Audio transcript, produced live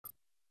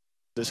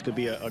This could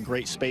be a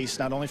great space,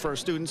 not only for our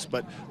students,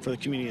 but for the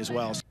community as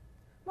well.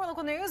 More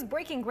local news,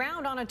 breaking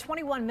ground on a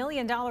 $21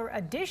 million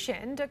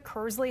addition to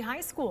Kearsley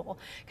High School.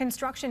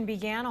 Construction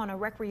began on a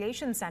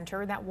recreation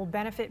center that will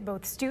benefit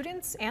both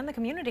students and the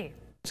community.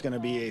 It's going to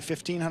be a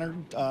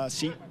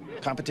 1,500-seat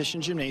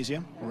competition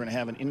gymnasium. We're going to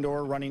have an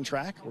indoor running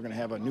track. We're going to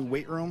have a new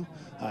weight room,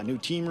 new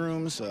team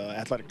rooms,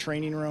 athletic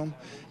training room,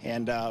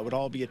 and it would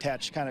all be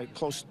attached kind of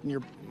close near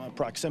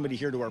proximity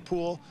here to our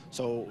pool.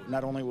 So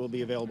not only will it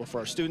be available for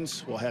our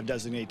students, we'll have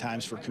designated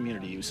times for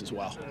community use as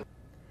well.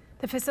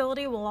 The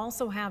facility will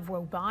also have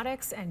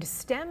robotics and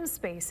STEM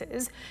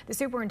spaces. The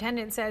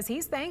superintendent says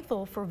he's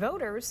thankful for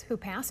voters who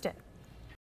passed it.